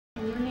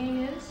And your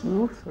name is?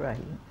 Ruth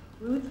Rahim.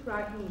 Ruth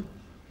Rahim.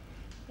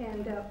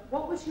 And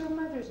what was your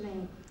mother's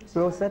name?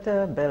 Rosa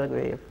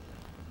Belgrave.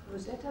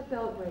 Rosa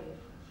Belgrave.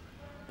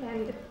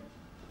 And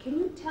can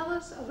you tell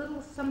us a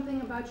little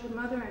something about your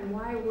mother and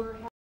why we're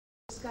having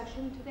a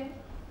discussion today?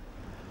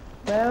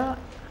 Well,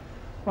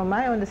 from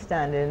my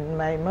understanding,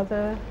 my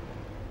mother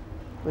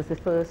was the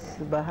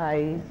first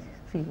Baha'i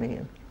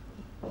female.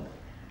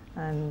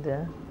 And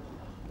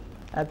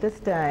at this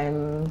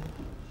time,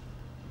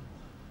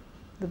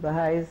 the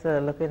Baha'is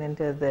are looking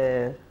into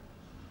the,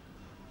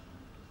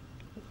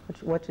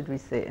 what should we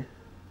say?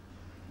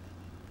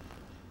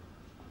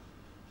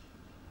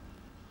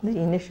 The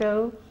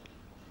initial,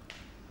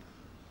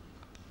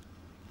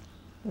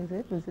 was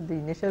it the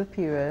initial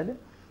period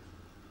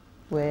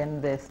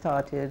when they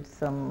started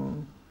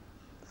some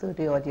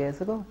 30 odd years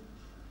ago?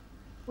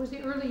 Was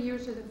the early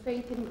years of the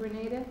faith in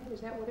Grenada?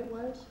 Is that what it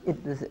was?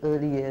 It was the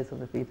early years of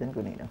the faith in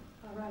Grenada.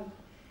 All right.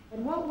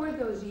 And what were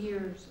those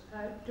years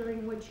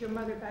during which your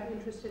mother got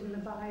interested in the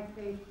Baha'i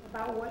Faith?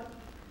 About what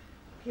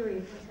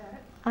period was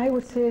that? I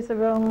would say it's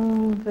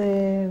around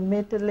the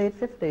mid to late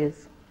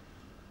 50s.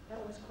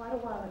 That was quite a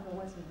while ago,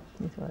 wasn't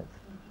it? It was.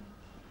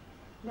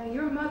 Mm-hmm. Now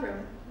your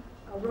mother,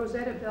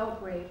 Rosa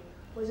Belgrave,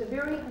 was a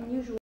very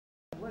unusual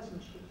woman,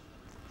 wasn't she?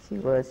 She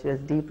was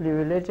deeply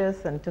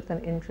religious and took an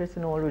interest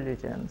in all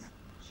religions.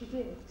 She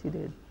did? She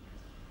did.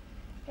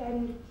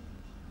 And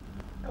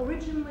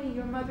originally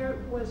your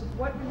mother was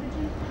what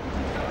religion?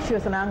 She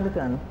was an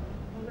Anglican.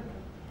 Anglican.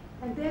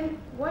 And then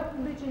what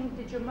religion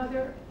did your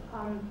mother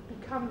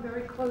become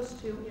very close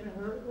to in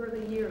her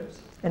early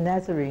years? A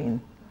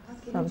Nazarene.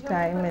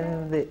 Sometime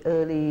in the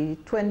early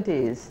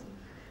 20s,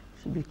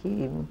 she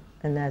became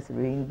a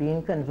Nazarene,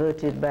 being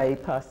converted by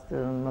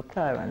Pastor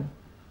McLaren,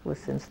 who has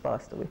since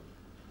passed away.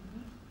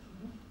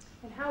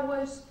 Mm-hmm. And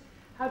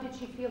how did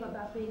she feel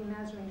about being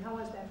a Nazarene? How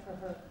was that for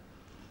her?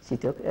 She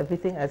took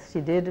everything, as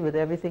she did with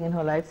everything in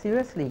her life,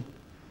 seriously.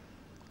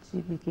 She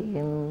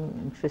became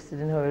interested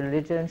in her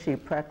religion, she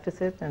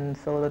practiced it, and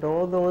saw that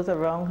all those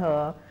around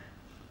her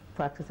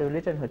practiced the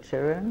religion, her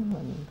children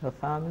and her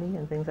family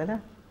and things like that.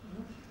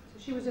 Mm-hmm. So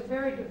she was a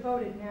very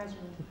devoted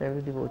Nazarene. A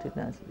very devoted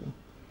Nazarene.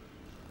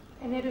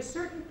 And at a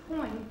certain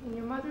point in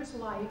your mother's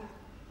life,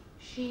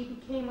 she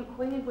became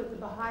acquainted with the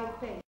Baha'i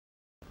Faith.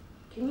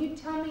 Can you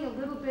tell me a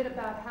little bit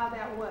about how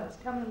that was?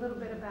 Tell me a little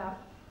bit about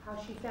how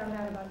she found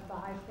out about the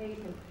Baha'i Faith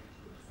and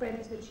the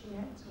friends that she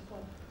met and so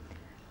forth.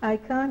 I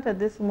can't at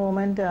this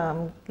moment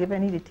give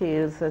any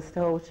details as to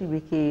how she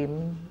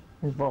became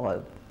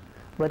involved.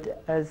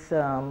 But as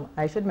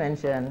I should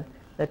mention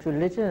that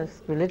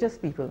religious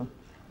people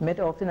met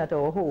often at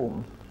our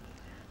home.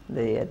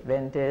 The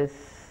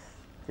Adventists,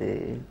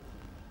 the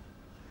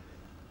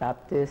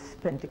Baptists,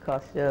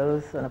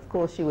 Pentecostals, and of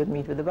course she would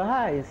meet with the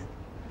Baha'is.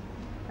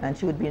 And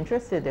she would be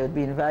interested. They would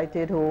be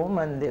invited home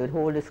and they would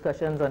hold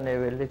discussions on their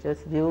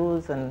religious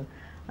views and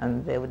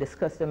they would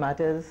discuss the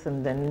matters,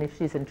 and then if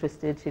she's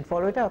interested, she'd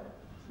follow it up.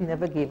 She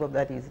never gave up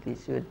that easily.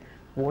 She would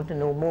want to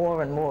know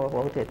more and more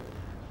about it.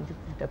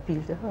 It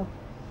appealed to her.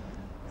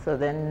 So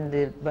then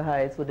the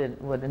Baha'is would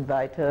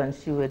invite her and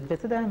she would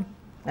visit them.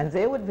 And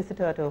they would visit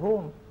her at her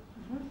home.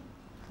 Mm-hmm.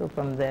 So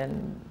from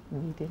then, the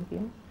meeting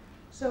came.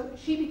 So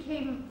she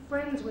became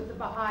friends with the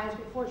Baha'is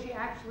before she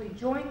actually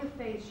joined the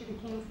faith. She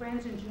became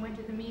friends and she went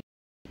to the meeting.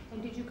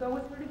 And did you go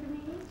with her to the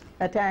meetings?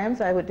 At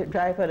times I would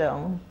drive her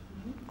down,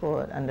 go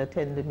and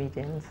attend the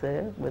meetings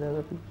there with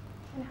other people.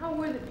 And how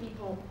were the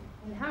people?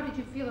 And how did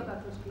you feel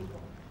about those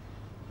people?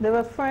 They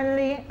were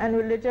friendly and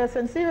religious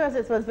and serious.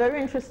 It was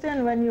very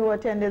interesting when you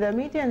attended the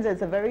meetings.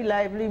 It's a very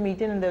lively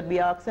meeting and they'd be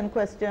asking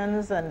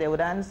questions and they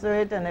would answer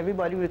it and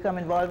everybody would become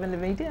involved in the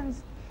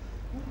meetings.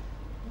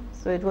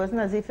 So it wasn't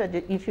as if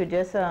you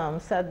just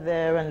sat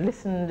there and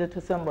listened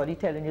to somebody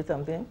telling you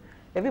something.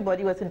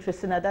 Everybody was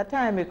interested at that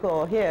time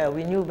because here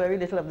we knew very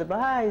little of the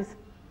Baha'is.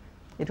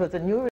 It was a new